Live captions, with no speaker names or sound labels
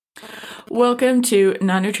Welcome to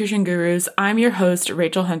Not Nutrition Gurus. I'm your host,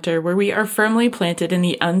 Rachel Hunter, where we are firmly planted in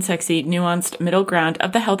the unsexy, nuanced middle ground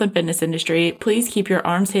of the health and fitness industry. Please keep your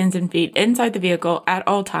arms, hands, and feet inside the vehicle at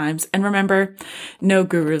all times. And remember, no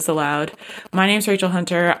gurus allowed. My name's Rachel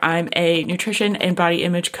Hunter. I'm a nutrition and body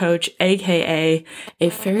image coach, aka a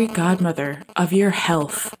fairy godmother of your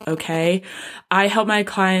health, okay? I help my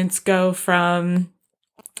clients go from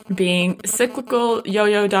being cyclical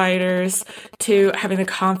yo-yo dieters to having the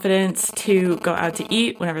confidence to go out to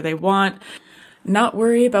eat whenever they want, not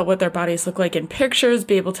worry about what their bodies look like in pictures,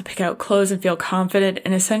 be able to pick out clothes and feel confident,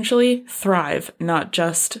 and essentially thrive, not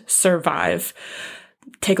just survive.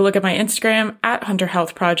 Take a look at my Instagram at Hunter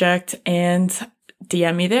Health Project and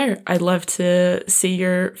DM me there. I'd love to see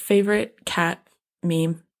your favorite cat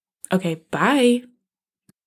meme. Okay, bye.